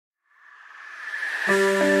Hello,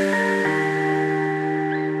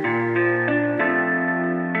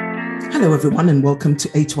 everyone, and welcome to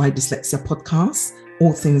A2I Dyslexia Podcast,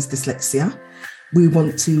 All Things Dyslexia. We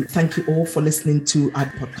want to thank you all for listening to our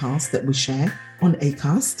podcast that we share on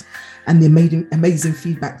Acast and the amazing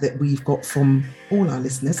feedback that we've got from all our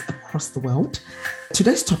listeners across the world.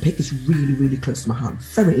 Today's topic is really, really close to my heart.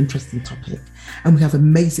 Very interesting topic. And we have an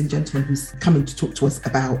amazing gentleman who's coming to talk to us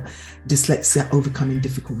about dyslexia overcoming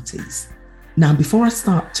difficulties. Now, before I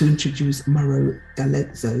start to introduce Mauro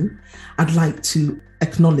Galeazzo, I'd like to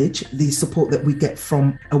acknowledge the support that we get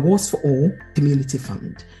from Awards for All Community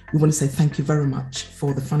Fund. We want to say thank you very much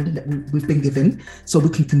for the funding that we've been given so we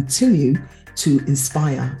can continue to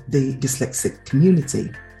inspire the dyslexic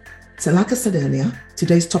community. So like I said earlier,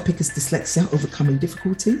 today's topic is dyslexia overcoming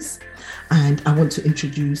difficulties. And I want to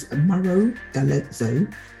introduce Mauro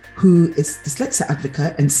Galeazzo, who is dyslexia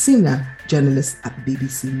advocate and senior journalist at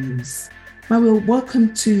BBC News. Mauro,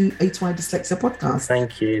 welcome to A2I Dyslexia Podcast.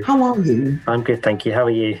 Thank you. How are you? I'm good, thank you. How are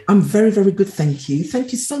you? I'm very, very good, thank you.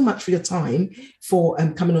 Thank you so much for your time, for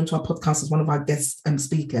coming onto our podcast as one of our guest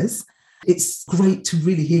speakers. It's great to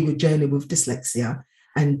really hear your journey with dyslexia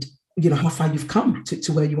and, how far you've come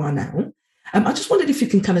to where you are now. I just wondered if you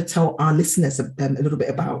can kind of tell our listeners a little bit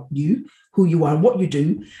about you, who you are and what you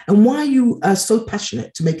do, and why you are so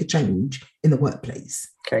passionate to make a change in the workplace.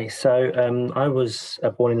 Okay, so I was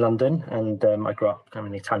born in London and I grew up in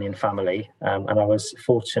an Italian family and I was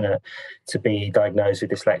fortunate to be diagnosed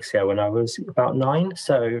with dyslexia when I was about 9,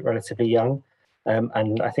 so relatively young.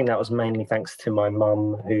 And I think that was mainly thanks to my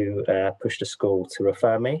mum who pushed a school to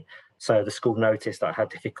refer me. So the school noticed that I had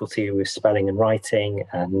difficulty with spelling and writing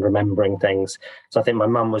and remembering things. So I think my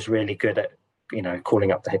mum was really good at,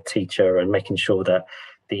 calling up the head teacher and making sure that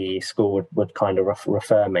the school would kind of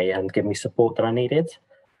refer me and give me support that I needed.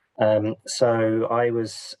 So I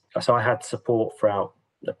had support throughout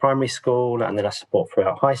the primary school and then a support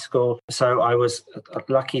throughout high school. So I was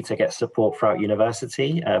lucky to get support throughout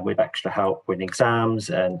university with extra help with exams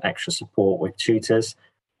and extra support with tutors.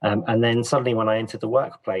 And then suddenly when I entered the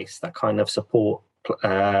workplace, that kind of support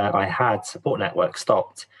support network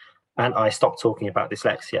stopped and I stopped talking about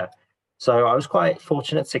dyslexia. So I was quite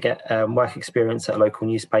fortunate to get work experience at a local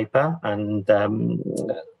newspaper and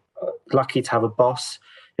lucky to have a boss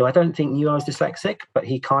who I don't think knew I was dyslexic, but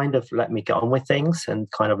he kind of let me get on with things and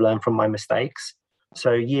kind of learn from my mistakes.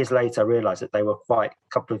 So years later, I realised that they were quite a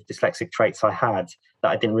couple of dyslexic traits I had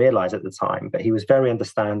that I didn't realise at the time. But he was very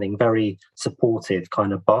understanding, very supportive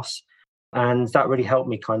kind of boss. And that really helped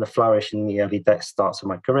me kind of flourish in the early starts of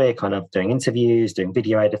my career, kind of doing interviews, doing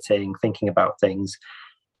video editing, thinking about things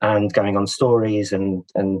and going on stories and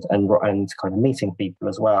kind of meeting people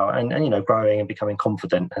as well. And growing and becoming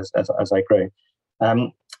confident as I grew.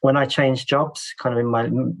 When I changed jobs, kind of in my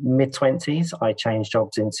mid-20s, I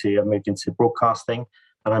moved into broadcasting,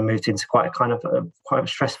 and I moved into quite a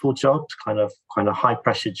stressful job, kind of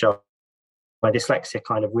high-pressure job. My dyslexia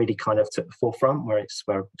really took the forefront, where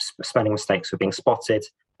spelling mistakes were being spotted.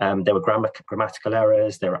 There were grammatical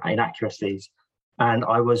errors, there were inaccuracies, and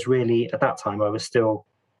I was really, at that time, I was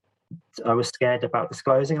scared about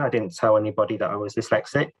disclosing. I didn't tell anybody that I was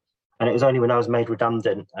dyslexic. And it was only when I was made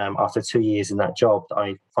redundant after 2 years in that job that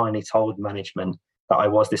I finally told management that I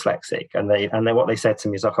was dyslexic. And what they said to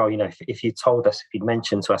me is like, if you told us, if you'd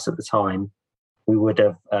mentioned to us at the time, we would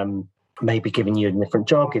have maybe given you a different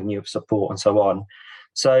job, given you support and so on.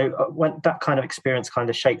 So when that kind of experience kind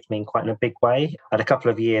of shaped me in quite a big way. I had a couple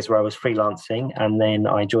of years where I was freelancing and then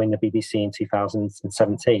I joined the BBC in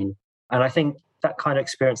 2017. And I think that kind of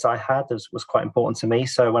experience I had was quite important to me.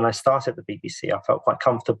 So when I started at the BBC, I felt quite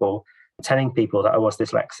comfortable telling people that I was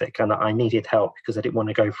dyslexic and that I needed help because I didn't want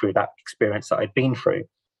to go through that experience that I'd been through.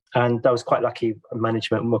 And I was quite lucky.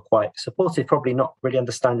 Management were quite supportive, probably not really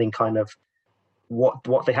understanding kind of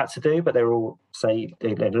what they had to do, but they were all they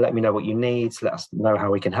let me know what you need, let us know how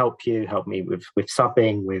we can help you, help me with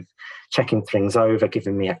subbing, with checking things over,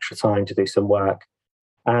 giving me extra time to do some work.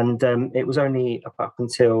 And it was only up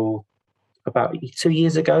until about 2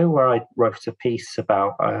 years ago where I wrote a piece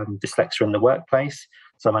about dyslexia in the workplace.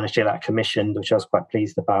 So I managed to get that commissioned, which I was quite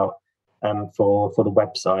pleased about for the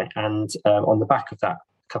website. And on the back of that,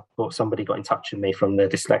 somebody got in touch with me from the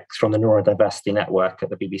Neurodiversity Network at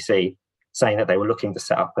the BBC, saying that they were looking to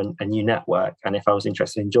set up a new network and if I was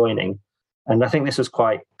interested in joining. And I think this was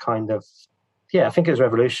quite I think it was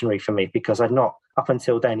revolutionary for me because I'd not, up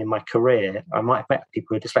until then in my career, I might have met people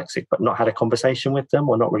who are dyslexic, but not had a conversation with them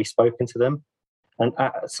or not really spoken to them. And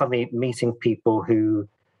suddenly meeting people who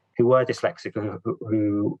were dyslexic,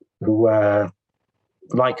 who were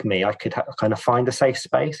like me, I could kind of find a safe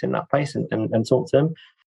space in that place and talk to them.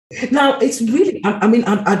 Now, it's really,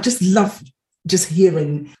 I just love just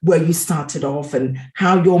hearing where you started off and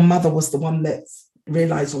how your mother was the one that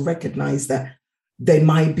realized or recognized that there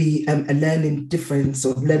might be a learning difference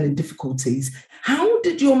or learning difficulties. How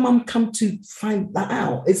did your mum come to find that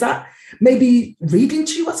out? Is that maybe reading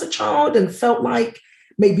to you as a child and felt like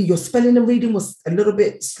maybe your spelling and reading was a little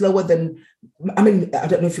bit slower than, I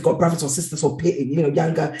don't know if you've got brothers or sisters or,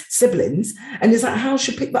 younger siblings. And is that how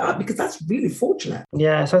she picked that up? Because that's really fortunate.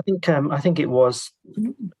 Yeah, so I think it was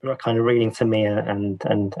kind of reading to me and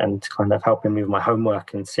kind of helping me with my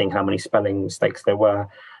homework and seeing how many spelling mistakes there were.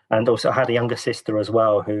 And also I had a younger sister as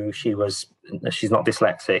well who she's not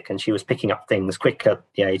dyslexic, and she was picking up things quicker at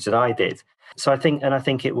the age that I did. So I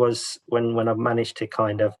think it was when I managed to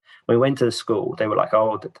when we went to the school, they were like,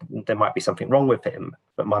 oh, there might be something wrong with him.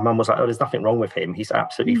 But my mum was like, oh, there's nothing wrong with him. He's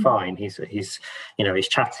absolutely fine. He's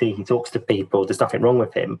chatty. He talks to people. There's nothing wrong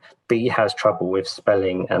with him. But he has trouble with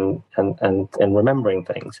spelling and remembering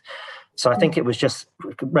things. So I think it was just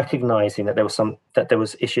recognizing that there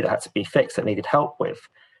was issue that had to be fixed, that needed help with.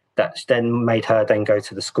 That then made her then go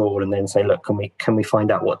to the school and then say, look, can we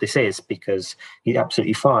find out what this is? Because he's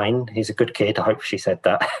absolutely fine. He's a good kid. I hope she said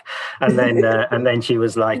that. And then she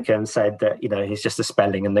was like, said that, he's just the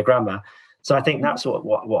spelling and the grammar. So I think that's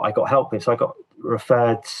what I got help with. So I got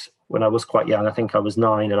referred when I was quite young. I think I was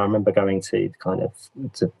 9, and I remember going to I can't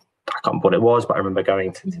remember what it was, but I remember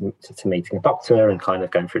going to meeting a doctor and kind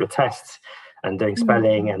of going through the tests and doing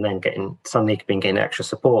spelling, and then getting extra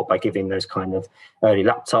support by giving those kind of early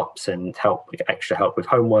laptops and extra help with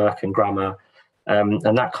homework and grammar.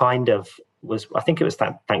 And that kind of was, I think it was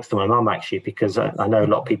thanks to my mum, actually, because I know a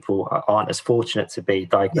lot of people aren't as fortunate to be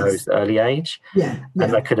diagnosed at early age. Yeah.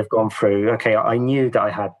 And I could have gone through, okay, I knew that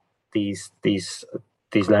I had these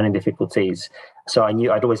learning difficulties. So I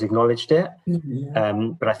knew I'd always acknowledged it.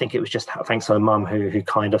 But I think it was just thanks to my mum who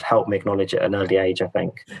kind of helped me acknowledge it at an early age, I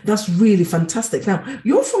think. That's really fantastic. Now,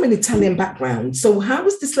 you're from an Italian background. So how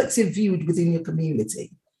was dyslexia viewed within your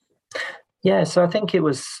community? Yeah, so I think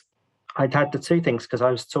I'd had the two things, because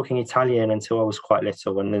I was talking Italian until I was quite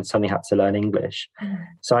little and then suddenly had to learn English.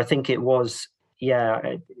 So I think it was,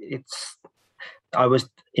 I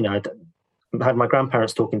had my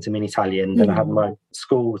grandparents talking to me in Italian, and I had my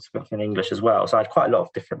school speaking English as well. So I had quite a lot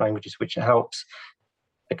of different languages, which helps.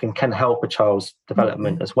 It can help a child's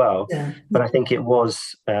development as well. Yeah. But I think it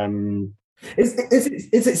was. Is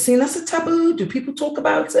it seen as a taboo? Do people talk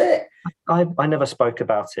about it? I never spoke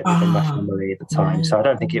about it within my family at the time, so I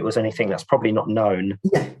don't think it was anything that's probably not known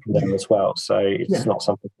there as well. So it's not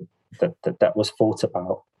something that was thought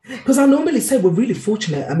about. Because I normally say we're really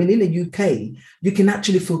fortunate. I mean, in the UK, you can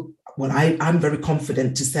actually feel. Well, I'm very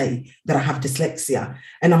confident to say that I have dyslexia,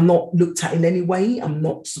 and I'm not looked at in any way. I'm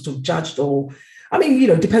not sort of judged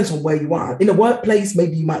it depends on where you are. In a workplace,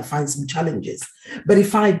 maybe you might find some challenges. But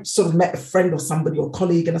if I sort of met a friend or somebody or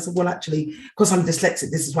colleague and I said, well, actually, because I'm dyslexic,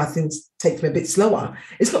 this is why things take me a bit slower,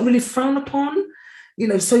 it's not really frowned upon,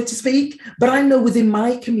 so to speak. But I know within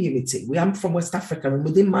my community, I'm from West Africa, and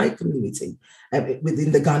within my community,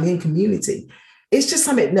 within the Ghanaian community, it's just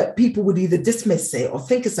something that people would either dismiss it or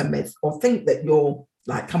think it's a myth or think that you're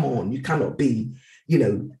like, come on, you cannot be,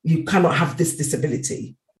 you cannot have this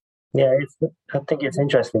disability. Yeah, I think it's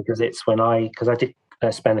interesting because I did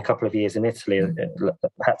spend a couple of years in Italy. I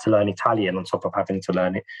had to learn Italian on top of having to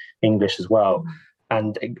learn English as well.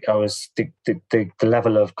 And I was the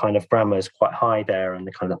level of kind of grammar is quite high there, and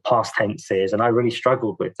the kind of past tenses, and I really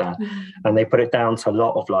struggled with that. And they put it down to a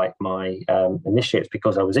lot of like my initiates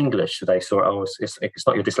because I was English. So they saw, it's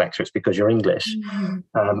not your dyslexia, it's because you're English.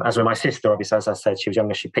 As with my sister, obviously, as I said, she was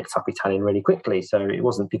younger, she picked up Italian really quickly. So it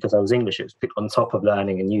wasn't because I was English, it was on top of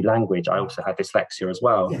learning a new language. I also had dyslexia as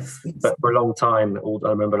well. Yes. But for a long time, I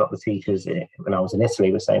remember a lot of the teachers when I was in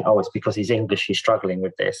Italy were saying, oh, it's because he's English, he's struggling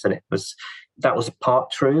with this. And that was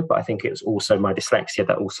part true, but I think it was also my dyslexia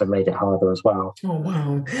that also made it harder as well. Oh,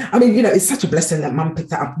 wow. I mean, it's such a blessing that mum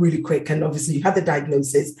picked that up really quick. And obviously you had the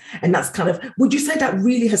diagnosis, and that's kind of, would you say that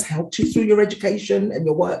really has helped you through your education and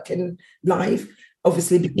your work and life?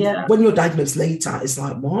 Obviously, when you're diagnosed later, it's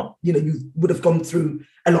like, what? You would have gone through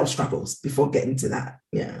a lot of struggles before getting to that.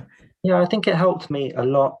 Yeah. Yeah, I think it helped me a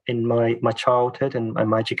lot in my childhood and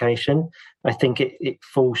my education. I think it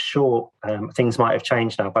falls short. Things might have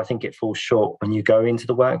changed now, but I think it falls short when you go into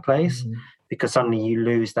the workplace because suddenly you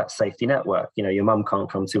lose that safety network. Your mum can't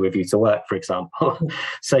come with you to work, for example.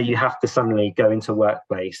 So you have to suddenly go into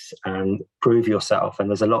workplace and prove yourself. And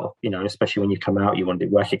there's a lot of, especially when you come out, you want to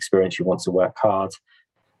do work experience, you want to work hard.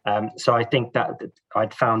 So I think that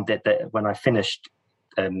I'd found that when I finished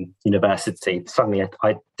university, suddenly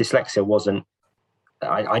dyslexia wasn't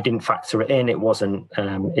I didn't factor it in. It wasn't,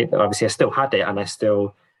 obviously I still had it and I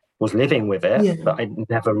still was living with it, but I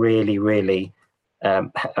never really, I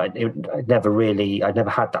never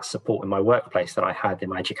had that support in my workplace that I had in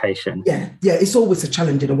my education. Yeah, it's always a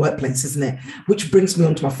challenge in a workplace, isn't it? Which brings me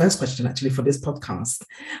on to my first question, actually, for this podcast.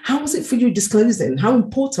 How was it for you disclosing? How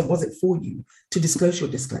important was it for you to disclose your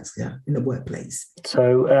dyslexia in the workplace?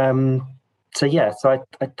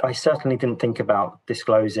 I certainly didn't think about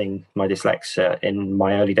disclosing my dyslexia in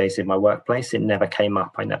my early days in my workplace. It never came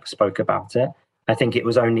up. I never spoke about it. I think it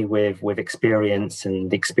was only with experience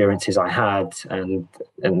and the experiences I had and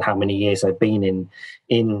how many years I'd been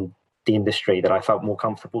in the industry that I felt more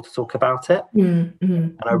comfortable to talk about it.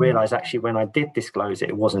 And I realized actually when I did disclose it,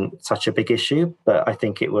 it wasn't such a big issue, but I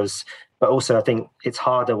think it's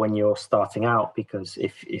harder when you're starting out, because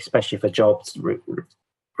especially if a job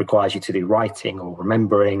requires you to do writing or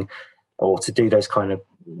remembering or to do those kind of,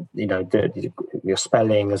 your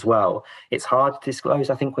spelling as well, it's hard to disclose,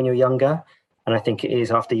 I think, when you're younger. And I think it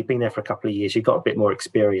is after you've been there for a couple of years, you've got a bit more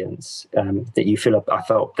experience that I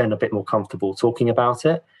felt then a bit more comfortable talking about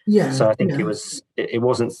it. Yeah. So I think it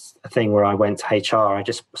wasn't a thing where I went to HR. I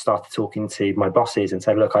just started talking to my bosses and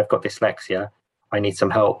said, look, I've got dyslexia. I need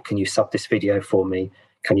some help. Can you sub this video for me?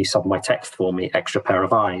 Can you sub my text for me? Extra pair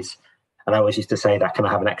of eyes. And I always used to say that, can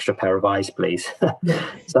I have an extra pair of eyes, please?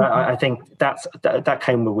 So I think that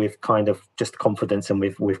came with kind of just confidence and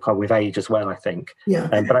with age as well, I think. Yeah.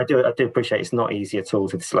 But I do appreciate it's not easy at all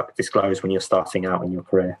to disclose when you're starting out in your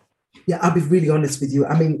career. Yeah, I'll be really honest with you.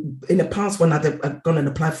 I mean, in the past, when I've gone and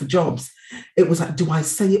applied for jobs, it was like, do I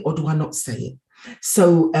say it or do I not say it?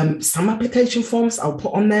 So some application forms I'll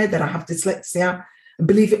put on there that I have dyslexia. And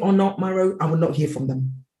believe it or not, Maro, I will not hear from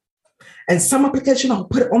them. And some application, I'll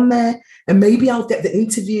put it on there and maybe I'll get the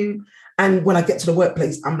interview. And when I get to the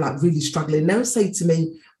workplace, I'm like really struggling. They'll say to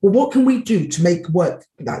me, well, what can we do to make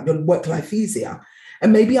your work life easier?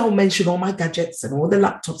 And maybe I'll mention all my gadgets and all the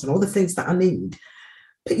laptops and all the things that I need.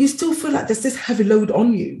 But you still feel like there's this heavy load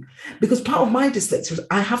on you, because part of my dyslexia is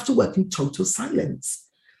I have to work in total silence.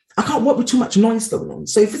 I can't work with too much noise going on.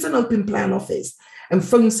 So if it's an open plan office and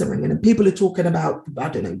phones are ringing and people are talking about, I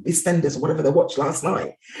don't know, EastEnders or whatever they watched last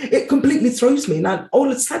night, it completely throws me. And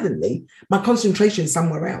all of a sudden, my concentration is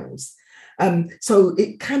somewhere else. So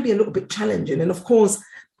it can be a little bit challenging. And of course,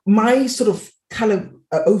 my sort of color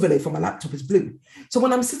overlay for my laptop is blue. So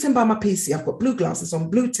when I'm sitting by my PC, I've got blue glasses on,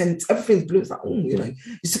 blue tints, everything's blue. It's like, you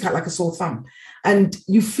stick out like a sore thumb. And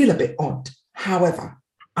you feel a bit odd. However,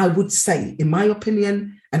 I would say, in my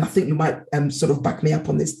opinion, and I think you might sort of back me up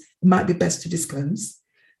on this, it might be best to disclose,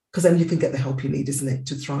 because then you can get the help you need, isn't it,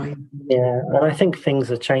 to thrive. Yeah, and I think things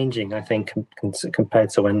are changing, I think,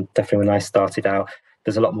 compared to when I started out.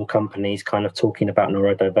 There's a lot more companies kind of talking about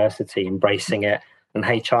neurodiversity, embracing it, and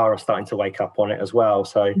HR are starting to wake up on it as well.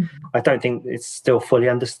 So I don't think it's still fully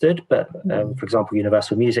understood, but for example,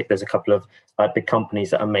 Universal Music, there's a couple of big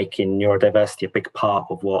companies that are making neurodiversity a big part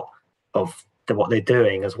of what they're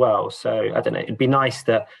doing as well. So I don't know, it'd be nice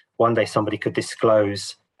that one day somebody could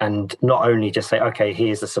disclose and not only just say, okay,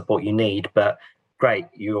 here's the support you need, but great,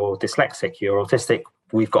 you're dyslexic, you're autistic,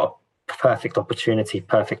 we've got a perfect opportunity,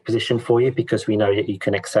 perfect position for you, because we know that you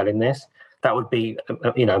can excel in this. That would be,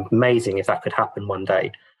 amazing if that could happen one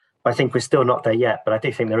day. I think we're still not there yet, but I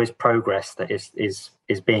do think there is progress that is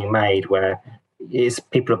being made where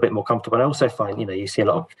people are a bit more comfortable. And I also find, you see a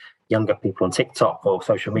lot of younger people on TikTok or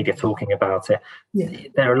social media talking about it. Yeah.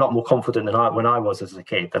 They're a lot more confident than when I was as a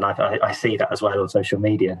kid, and I see that as well on social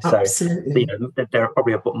media. Absolutely. So they're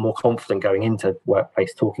probably a bit more confident going into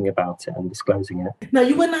workplace talking about it and disclosing it. Now,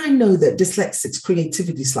 you and I know that dyslexics'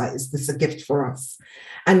 creativity is a gift for us.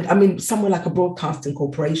 And I mean, somewhere like a broadcasting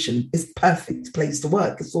corporation is a perfect place to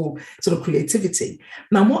work. It's all sort of creativity.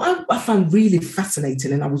 Now, what I found really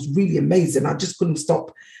fascinating, and I was really amazed, and I just couldn't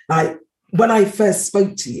stop, like, when I first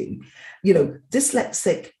spoke to you,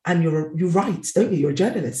 dyslexic, and you write, don't you? You're a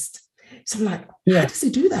journalist. So I'm like, How does he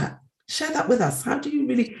do that? Share that with us. How do you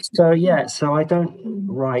really? So I don't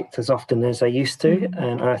write as often as I used to.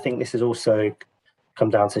 And I think this has also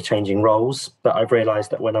come down to changing roles. But I've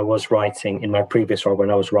realized that when I was writing in my previous role,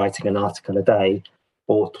 when I was writing an article a day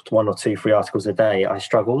or 1 or 2, 3 articles a day, I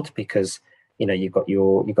struggled because, you've got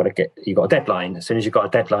a deadline. As soon as you've got a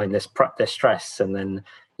deadline, there's stress, and then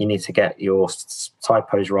you need to get your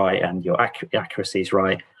typos right and your accuracies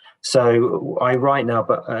right. So I write now,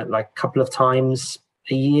 but like a couple of times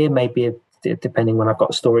a year, maybe, depending when I've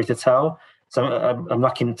got a story to tell. So I'm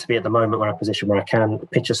lucky to be at the moment where I'm in a position where I can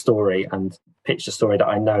pitch a story and pitch the story that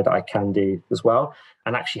I know that I can do as well,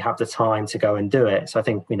 and actually have the time to go and do it. So I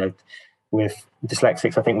think, with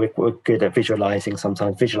dyslexics, I think we're good at visualizing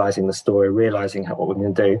the story, realizing what we're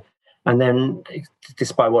going to do. And then,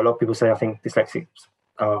 despite what a lot of people say, I think dyslexics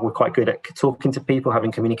we're quite good at talking to people,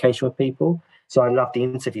 having communication with people. So I love the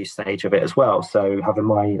interview stage of it as well. So having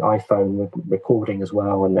my iPhone recording as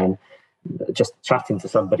well, and then just chatting to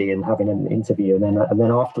somebody and having an interview, and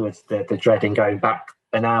then afterwards the dreading going back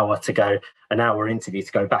an hour interview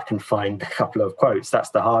to go back and find a couple of quotes.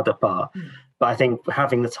 That's the harder part. But I think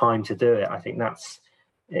having the time to do it, I think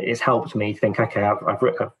it's helped me think, okay,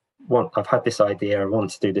 I've had this idea, I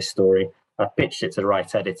want to do this story. I've pitched it to the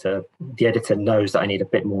right editor. The editor knows that I need a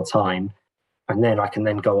bit more time, and then I can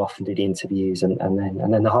then go off and do the interviews, and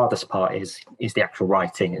then the hardest part is the actual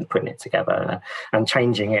writing and putting it together and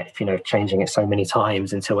changing it so many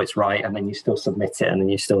times until it's right, and then you still submit it, and then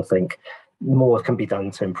you still think more can be done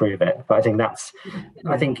to improve it. But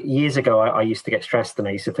I think years ago I used to get stressed, and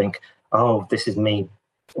I used to think, oh, this is me.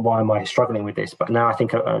 Why am I struggling with this? But now I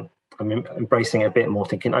think I'm embracing it a bit more,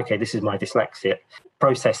 thinking, okay, this is my dyslexia.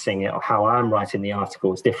 Processing it, or how I'm writing the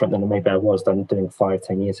article, is different than maybe I was doing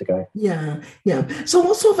 5-10 years ago. Yeah. So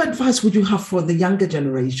what sort of advice would you have for the younger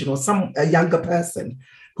generation, or a younger person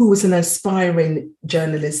who is an aspiring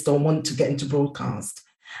journalist or want to get into broadcast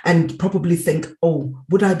and probably think, oh,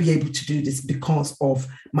 would I be able to do this because of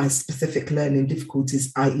my specific learning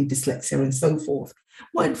difficulties, i.e. dyslexia and so forth?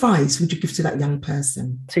 What advice would you give to that young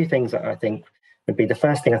person? 2 things that I think would be: the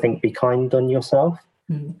first thing, I think, be kind on yourself.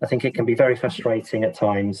 I think it can be very frustrating at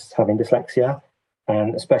times having dyslexia,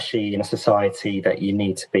 and especially in a society that you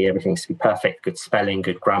need to be, everything to be perfect, good spelling,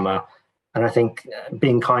 good grammar. And I think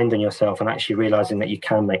being kind on yourself and actually realizing that you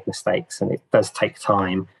can make mistakes and it does take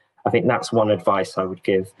time, I think that's one advice I would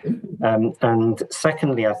give. And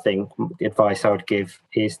secondly, I think the advice I would give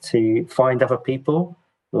is to find other people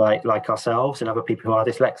like ourselves and other people who are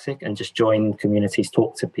dyslexic, and just join communities,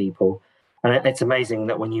 talk to people. And it's amazing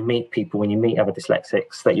that when you meet people, when you meet other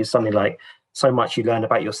dyslexics, that you're something like, so much you learn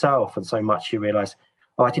about yourself, and so much you realize,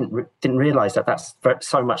 oh, I didn't realize that that's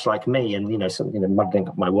so much like me, and muddling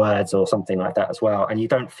up my words or something like that as well. And you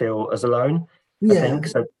don't feel as alone. Yeah.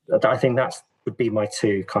 I think that would be my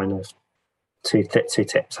two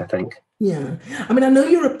tips, I think. Yeah. I mean, I know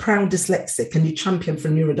you're a proud dyslexic and you champion for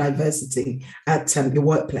neurodiversity at your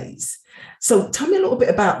workplace. So tell me a little bit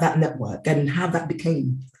about that network and how that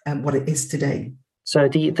became what it is today. So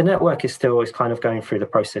the network is still kind of going through the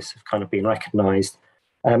process of kind of being recognised.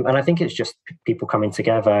 And I think it's just people coming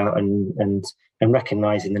together and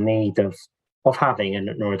recognising the need of having a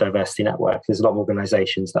neurodiversity network. There's a lot of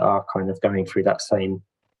organisations that are kind of going through that same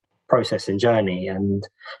process and journey. And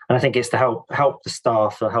I think it's to help the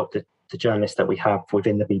staff, or help the journalists that we have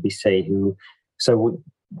within the BBC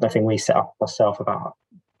I think we set up ourselves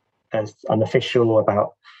as unofficial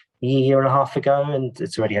about a year and a half ago, and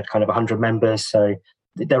it's already had kind of 100 members. So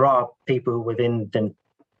there are people within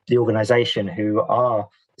the organisation who are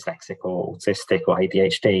dyslexic or autistic or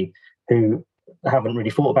ADHD who haven't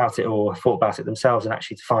really thought about it or thought about it themselves, and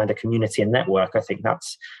actually to find a community and network, I think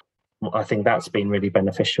that's been really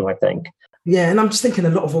beneficial, I think. Yeah, and I'm just thinking a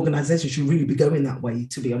lot of organisations should really be going that way,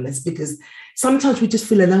 to be honest, because sometimes we just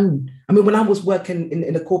feel alone. I mean, when I was working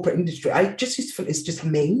in the corporate industry, I just used to feel it's just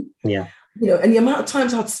me. Yeah. And the amount of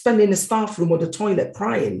times I'd spend in the staff room or the toilet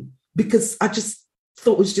crying because I just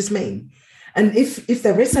thought it was just me. And if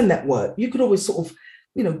there is a network, you could always sort of,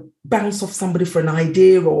 bounce off somebody for an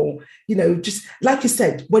idea, or, just like you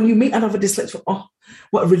said, when you meet another dyslexic, oh,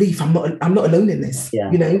 what a relief. I'm not alone in this. Yeah.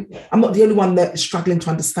 I'm not the only one that's struggling to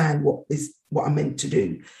understand what I'm meant to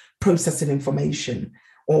do, processing information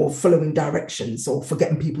or following directions or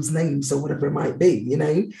forgetting people's names or whatever it might be,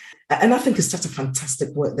 And I think it's just a fantastic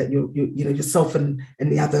work that yourself and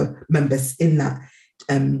the other members in that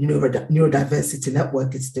neurodiversity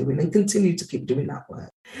network is doing, and continue to keep doing that work.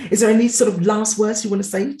 Is there any sort of last words you want to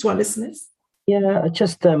say to our listeners? Yeah,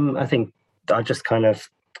 just I think I just kind of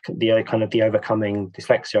the overcoming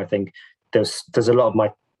dyslexia. I think there's a lot of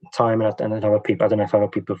my time, and other people, I don't know if other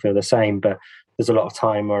people feel the same, but there's a lot of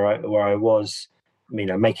time where I was,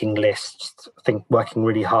 making lists, working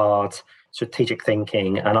really hard, strategic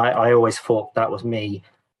thinking, and I always thought that was me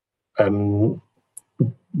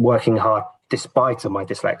working hard despite of my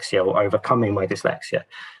dyslexia or overcoming my dyslexia.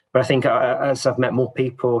 But I think as I've met more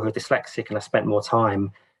people who are dyslexic and I spent more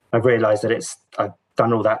time, I've realised that I've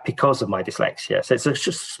done all that because of my dyslexia. So it's just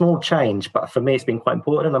a small change, but for me it's been quite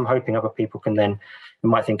important. I'm hoping other people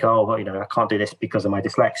might think, oh, well, I can't do this because of my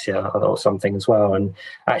dyslexia or something as well. And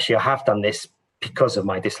actually I have done this because of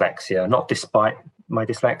my dyslexia, not despite my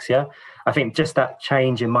dyslexia. I think just that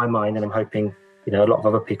change in my mind, and I'm hoping a lot of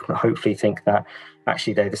other people hopefully think that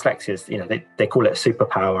actually their dyslexia is, they call it a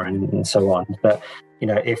superpower and so on. But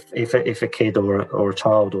if a kid or a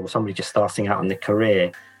child or somebody just starting out in their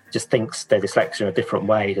career just thinks their dyslexia in a different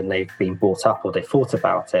way than they've been brought up or they thought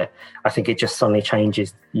about it, I think it just suddenly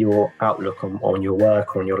changes your outlook on your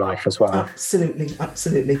work or on your life as well. Absolutely.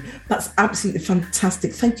 That's absolutely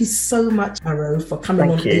fantastic. Thank you so much, Maro, for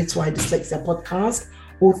coming on A2I Dyslexia podcast,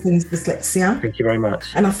 All Things Dyslexia. Thank you very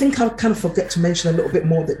much. And I think I'll kind of forget to mention a little bit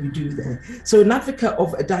more that you do there. So an advocate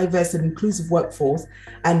of a diverse and inclusive workforce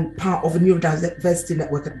and part of a neurodiversity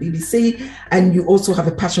network at BBC. And you also have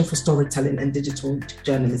a passion for storytelling and digital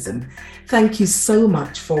journalism. Thank you so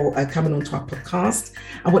much for coming on to our podcast.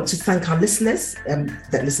 I want to thank our listeners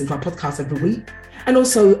that listen to our podcast every week. And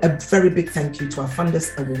also a very big thank you to our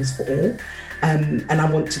funders, Awards for All. And I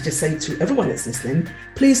want to just say to everyone that's listening,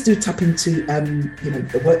 please do tap into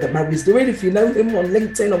the work that Mary is doing. If you know him on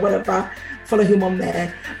LinkedIn or whatever, follow him on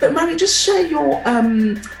there. But Mary, just share your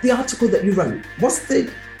the article that you wrote. What's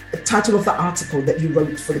the title of the article that you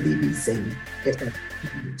wrote for the BBC?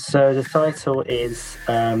 So the title is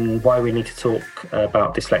Why We Need to Talk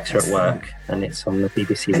About Dyslexia at Work, and it's on the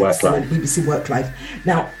BBC Work Life. BBC Work Life.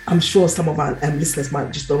 Now, I'm sure some of our listeners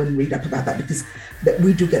might just go and read up about that, because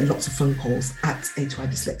we do get lots of phone calls at A2I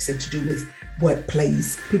Dyslexia to do with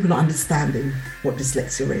workplace, people not understanding what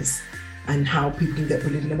dyslexia is and how people can get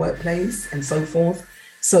bullied in the workplace and so forth.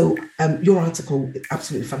 So your article is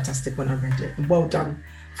absolutely fantastic when I read it, and well done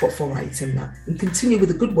for writing that, and continue with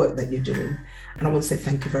the good work that you're doing. And I want to say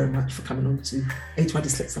thank you very much for coming on to A2I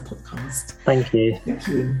Dyslexia podcast. Thank you. Thank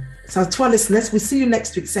you. So to our listeners, we'll see you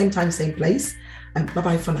next week, same time, same place. And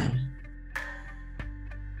bye-bye for now.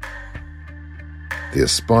 The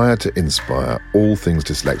Aspire to Inspire All Things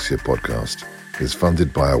Dyslexia podcast is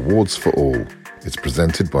funded by Awards for All. It's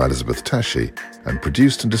presented by Elizabeth Tashi and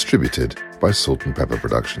produced and distributed by Salt and Pepper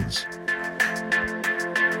Productions.